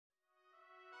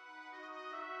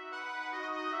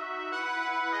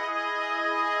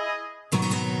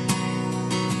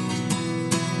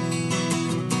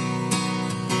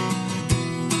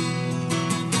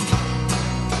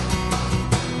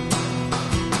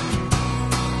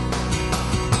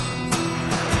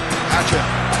Catcher. It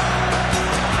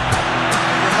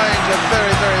remains a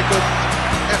very, very good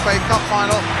FA Cup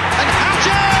final. And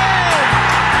Hatchin!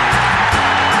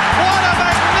 What a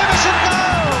magnificent goal!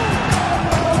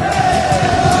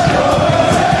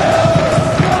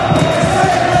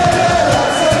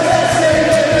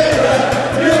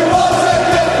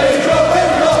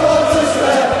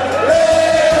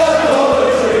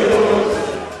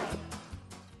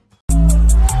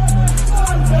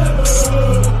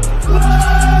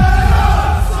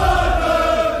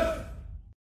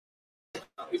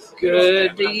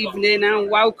 Good evening and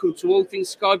welcome to All Things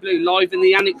Sky Blue live in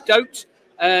the Anecdote.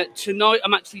 Tonight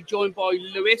I'm actually joined by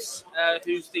Lewis,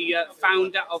 who's the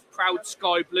founder of Proud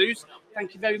Sky Blues.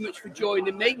 Thank you very much for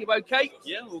joining me. You okay?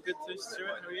 Yeah, all good, Stuart.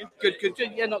 How are you? Good.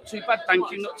 Yeah, not too bad.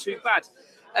 Thank you. Not too bad.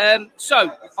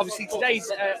 So, obviously, today's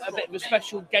a bit of a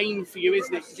special game for you,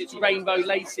 isn't it? Because it's Rainbow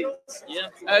Laces. Yeah.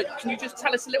 Can you just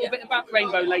tell us a little bit about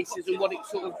Rainbow Laces and what it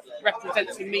sort of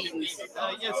represents and means?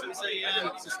 Yeah, so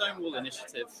it's a Stonewall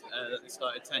initiative that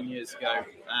started 10 years ago,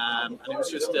 and it was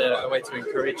just a way to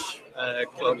encourage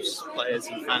clubs, players,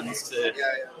 and fans to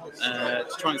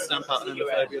try and stamp out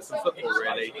homophobia from football,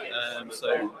 really.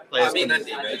 So players can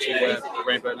actually wear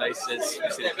rainbow laces.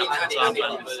 You see the captain's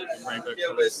armband in rainbow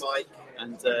colours.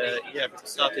 And it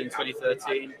started in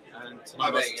 2013, and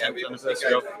tonight was the 10th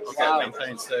anniversary of that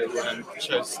campaign. So it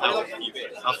shows how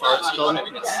far it's gone.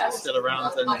 It's still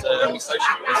around, and it's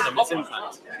having its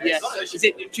impact. Yes. Do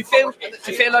you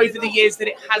feel over the years that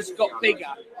it has got bigger?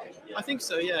 I think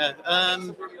so, yeah.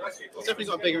 It's definitely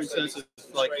got bigger in terms of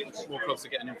like more clubs are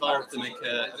getting involved and make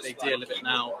a big deal of it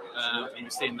now. And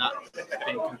we've seen that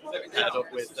being compared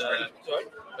up with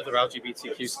other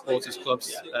LGBTQ supporters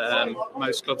clubs.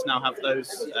 Most clubs now have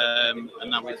those, and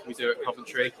now we do it at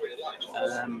Coventry.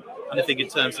 And I think in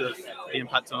terms of the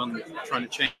impact on trying to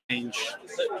change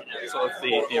sort of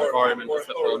the environment of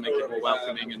football and make it more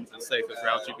welcoming and safer for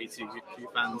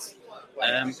LGBTQ fans,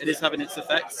 it is having its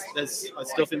effects. I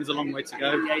still think there's a long way to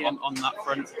go on that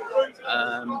front.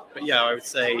 But yeah, I would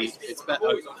say it's better.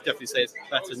 I would definitely say it's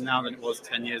better now than it was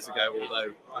 10 years ago,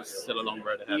 although there's still a long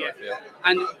road ahead, I feel.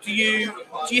 And do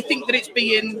you think that it's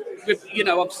being,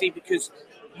 obviously because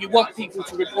you want people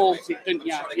to report it, don't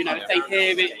you? If they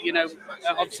hear it,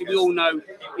 obviously we all know,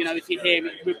 if you hear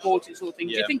it, report it sort of thing.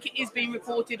 Yeah. Do you think it is being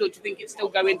reported, or do you think it's still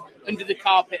going under the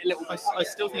carpet a little bit? I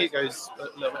still think it goes a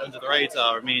little bit under the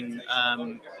radar. I mean,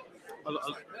 I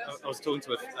was talking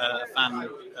to a fan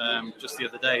just the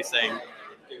other day saying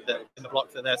that in the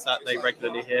block that they're sat, they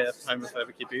regularly hear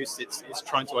homophobic abuse. It's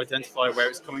trying to identify where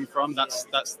it's coming from. That's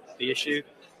the issue.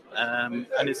 And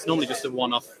it's normally just a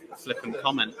one-off flippant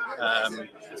comment.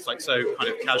 It's like so kind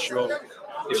of casual.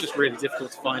 It's just really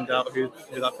difficult to find out who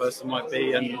that person might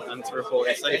be and to report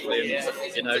it safely.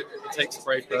 And it takes a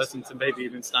brave person to maybe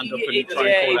even stand up and try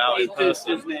and call it out in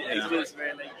person. Doesn't it? It does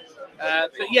really.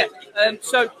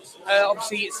 So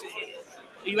obviously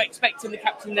are you expecting the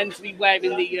captain then to be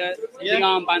wearing the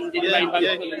armband in rainbow colours?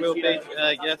 Yeah, he will be.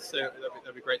 So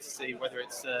that'd be great to see. Whether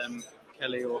it's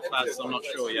Kelly or Faz, I'm not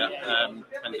sure yet.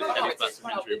 Depends if Kelly's back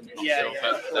from injury. I'm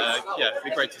not sure. But it'd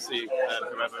be great to see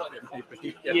whoever it may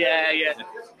be. Yeah.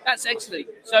 That's excellent.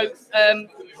 So,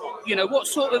 what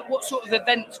sort of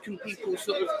events can people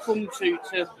sort of come to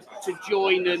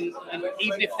join, and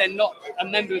even if they're not a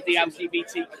member of the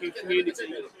LGBTQ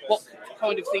community, what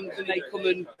kind of things can they come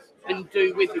and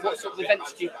do with you? What sort of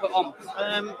events do you put on?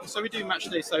 So we do match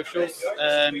day socials,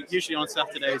 usually on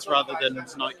Saturdays rather than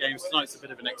night games. Tonight's a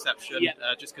bit of an exception,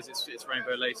 just because it's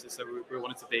Rainbow Laces, so we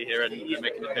wanted to be here and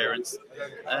make an appearance.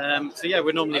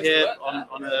 We're normally here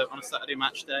on a Saturday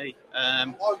match day,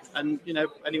 and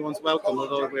anyone's welcome.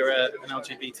 Although we're an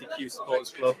LGBTQ supporters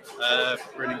club,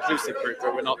 we're an inclusive group,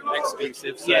 but we're not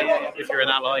exclusive. So if you're an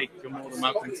ally, you're more than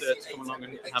welcome to come along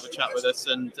and have a chat with us.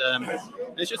 And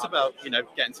it's just about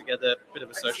getting together, a bit of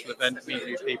a social event, meet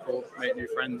new people, make new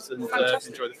friends, and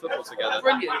enjoy the football together.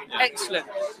 Brilliant, excellent.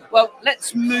 Well,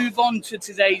 let's move on to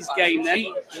today's game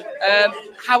then.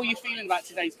 How are you feeling about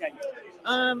today's game?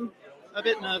 A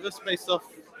bit nervous based off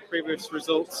previous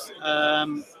results.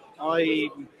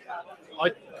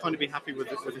 I'd kind of be happy with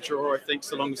a draw, I think,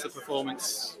 so long as the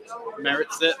performance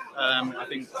merits it. I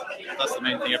think that's the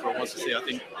main thing everyone wants to see. I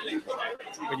think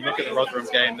when you look at the Rotherham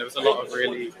game, there was a lot of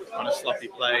really kind of sloppy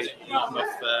play, not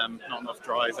enough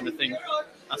drive, and I think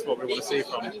that's what we want to see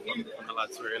from the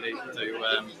lads, really.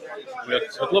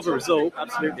 I'd love a result,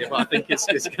 absolutely, but I think it's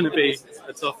going to be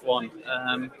a tough one.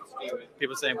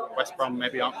 People saying West Brom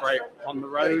maybe aren't great on the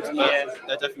road, but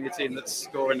they're definitely a team that's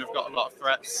scoring. They've got a lot of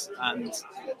threats, and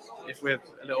if we're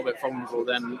a little bit vulnerable,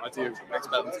 then I do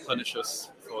expect them to punish us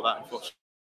for that, unfortunately.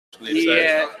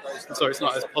 Yeah. So I'm sorry, it's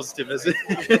not as positive as it,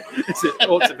 as it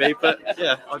ought to be, but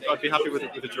yeah, I'd be happy with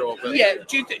a draw. But yeah,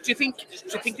 do you think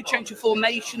a change of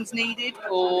formation's needed,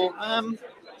 or?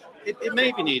 It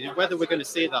may be needed. Whether we're going to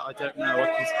see that, I don't know.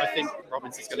 I think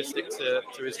Robinson's going to stick to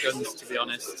his guns, to be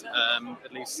honest.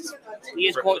 At least he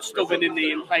is quite stubborn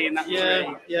in playing that.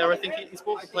 Yeah. I think he's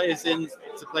brought the players in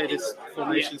to play this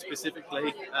formation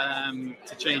specifically.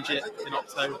 To change it in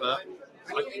October,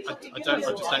 I just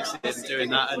don't see him doing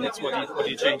that. And it's what do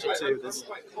you change it to? There's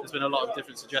been a lot of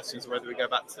different suggestions of whether we go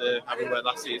back to how we were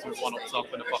last season with one up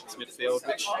top and a box midfield,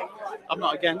 which I'm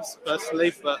not against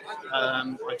personally, but I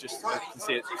can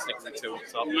see it sticking to two up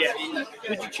top. Yeah.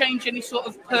 Would you change any sort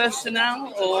of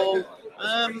personnel, or?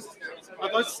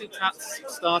 I'd like to see Tats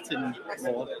starting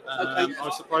more. I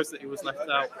was surprised that he was left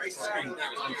out. He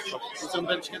was on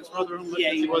bench against Rotherham.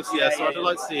 Yeah, he was. So I'd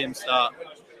like to see him start.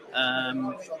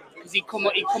 Because he come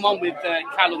on with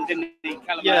Callum, didn't he?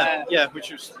 Callum,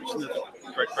 which is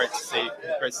great to see.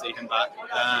 Great to see him back.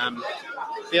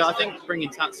 I think bringing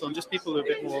Tats on, just people who are a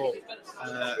bit more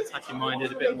attacking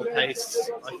minded, a bit more pace.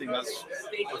 I think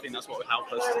that's what would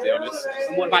help us, to be honest.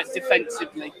 And what about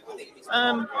defensively?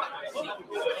 I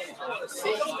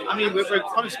mean, we're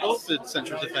kind of spoiled for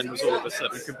central defenders all of a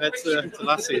sudden compared to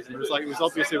last season. It was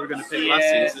obviously we were going to pick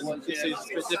last season. This season's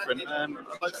a bit different.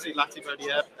 I'd like to see Lati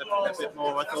Bodier a bit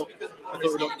more. I thought we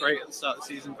looked great at the start of the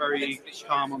season, very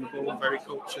calm on the ball, very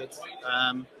cultured.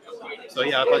 I'd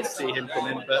like to see him come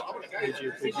in, but would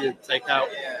you take out?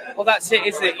 Well, that's it,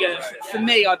 isn't it? Yeah. For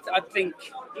me, I think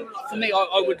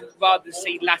I would rather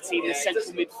see Lati in the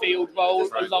central midfield role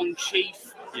along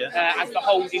Sheaf as the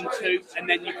holding two, and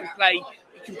then you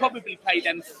can probably play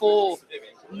them four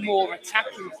more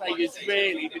attacking players,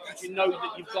 really, because you know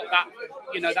that you've got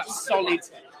that solid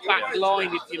back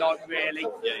line, if you like, really.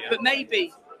 But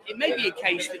maybe it may be a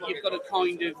case that you've got to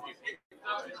kind of,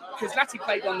 because Lati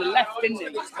played on the left, didn't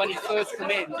he, when he first come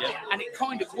in, and it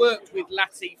kind of worked with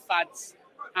Lati, Fads,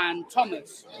 and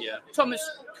Thomas. Thomas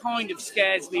kind of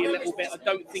scares me a little bit. I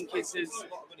don't think it's as.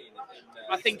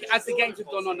 I think as the games have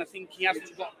gone on, I think he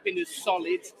hasn't been as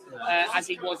solid as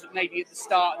he was maybe at the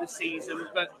start of the season.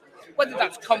 But whether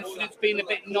that's confidence being a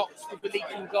bit knocked with the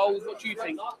leaking goals, what do you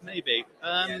think? Maybe.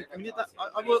 I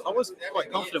was quite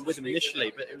confident with him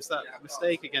initially, but it was that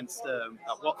mistake against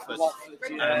at Watford.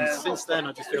 And since then,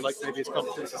 I just feel like maybe his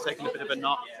confidence has taken a bit of a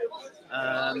knock.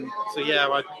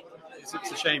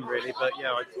 It's a shame, really. But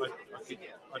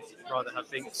I'd rather have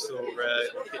Binks or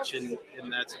Kitchen in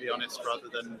there, to be honest, rather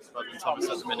than Thomas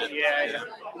at the minute.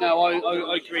 No,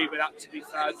 I agree with that, to be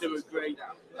fair. I do agree.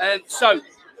 So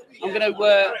I'm going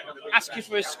to ask you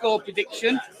for a score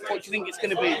prediction. What do you think it's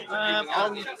going to be?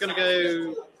 I'm going to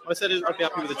go. I said I'd be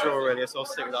happy with a draw earlier, so I'll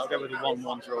stick with that. I'll go with a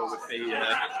 1-1 draw. Would be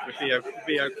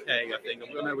okay. I think.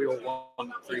 I know we all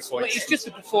want 3 points. But it's just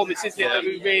the performance, isn't it, that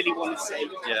we really want to see?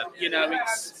 Yeah.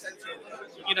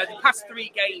 The past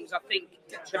 3 games, I think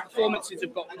the performances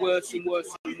have got worse and worse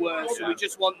and worse. So we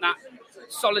just want that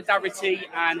solidarity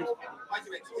and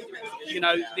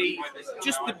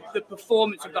the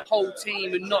performance of the whole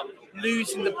team and not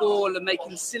losing the ball and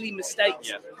making silly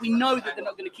mistakes. We know that they're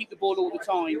not going to keep the ball all the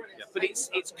time, but it's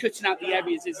cutting out the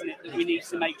areas, isn't it, that we need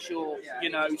to make sure.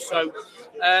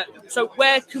 So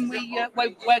where can we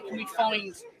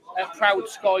find Proud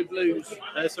Sky Blues?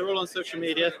 So we're all on social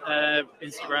media,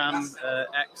 Instagram,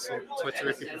 X, or Twitter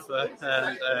if you prefer.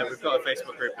 And we've got a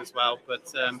Facebook group as well,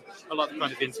 but a lot of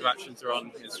kind of interactions are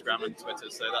on Instagram and Twitter,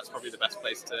 so that's probably the best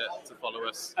place to follow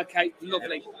us. Okay,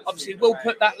 lovely. Obviously, we'll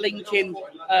put that link in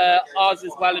ours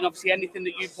as well, and obviously anything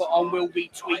that you put on will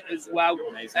retweet as well.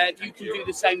 If you can do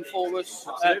the same for us,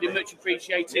 it'd be much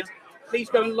appreciated. Please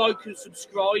go and like and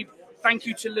subscribe. Thank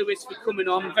you to Lewis for coming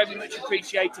on, very much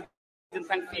appreciated. And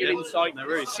thank you for your insight. No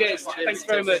worries. Cheers. Thanks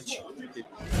very much. Thank you.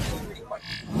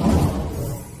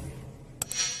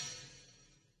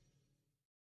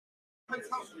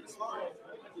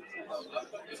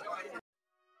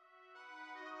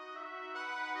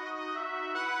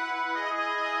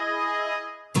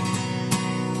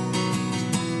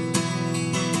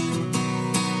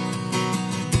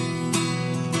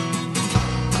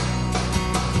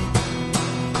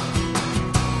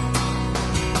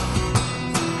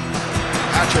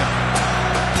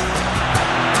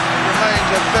 Remains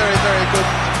a very, very good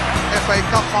FA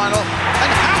Cup final.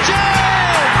 And Hatchet!